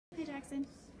Jackson.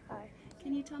 Hi.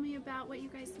 Can you tell me about what you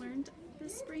guys learned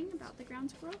this spring about the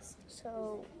ground squirrels?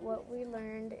 So what we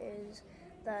learned is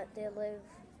that they live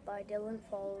by Dillon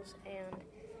Falls and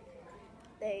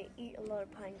they eat a lot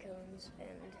of pine cones,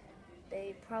 and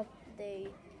they probably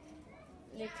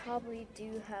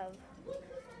do have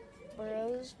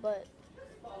burrows, but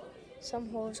some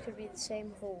holes could be the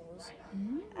same holes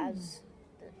as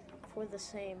for the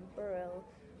same burrow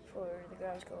for the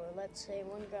ground squirrel. Let's say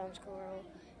one ground squirrel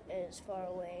is far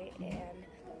away and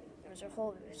there's a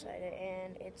hole beside it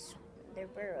and it's their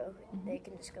burrow. They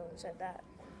can just go inside that.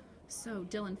 So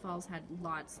Dillon Falls had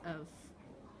lots of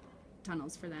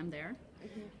tunnels for them there.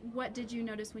 What did you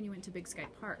notice when you went to Big Sky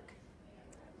Park?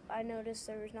 I noticed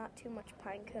there was not too much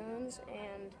pine cones,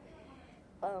 and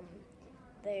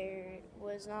there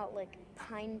was not like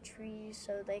pine trees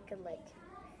so they could like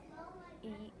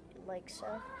eat like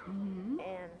stuff,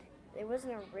 and there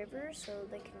wasn't a river so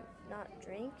they could not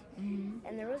drink,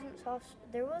 and there wasn't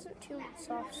too much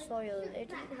soft soil. It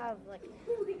didn't have like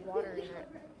water in it.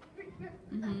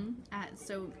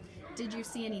 So did you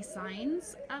see any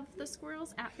signs of the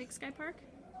squirrels at Big Sky Park?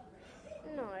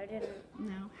 No, I didn't.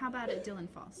 No. How about at Dillon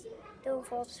Falls? Dillon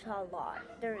Falls saw a lot.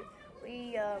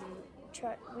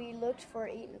 We looked for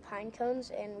eating pine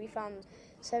cones and we found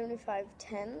 75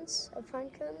 tens of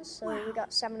pine cones, so we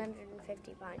got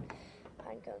 750 pine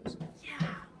cones.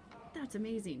 Yeah, that's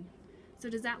amazing. So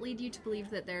does that lead you to believe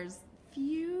that there's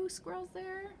few squirrels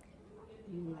there?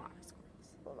 A lot of squirrels.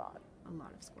 A lot. A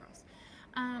lot of squirrels.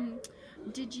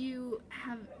 Did you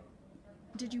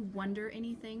wonder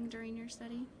anything during your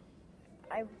study?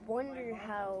 I wonder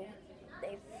how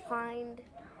they find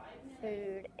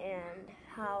food and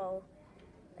how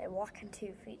they walk on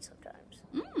 2 feet sometimes.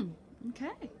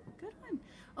 Okay, good one.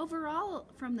 Overall,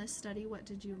 from this study, what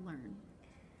did you learn?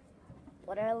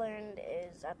 What I learned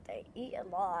is that they eat a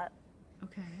lot.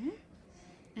 Okay.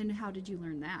 And how did you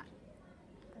learn that?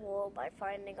 Well, by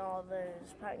finding all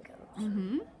those pine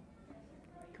cones.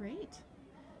 Great.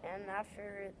 And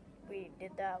after we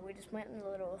did that, we just went on a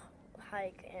little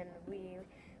hike and we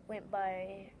went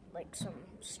by like some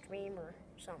stream or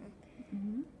something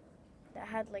that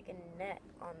had like a net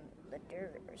on the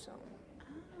dirt or something.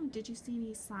 Oh, did you see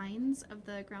any signs of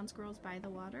the ground squirrels by the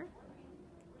water?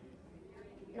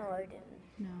 No, I didn't.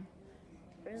 No.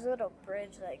 There's a little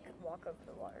bridge that I could walk over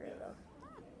the water though.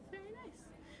 Oh, very nice.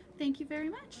 Thank you very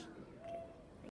much.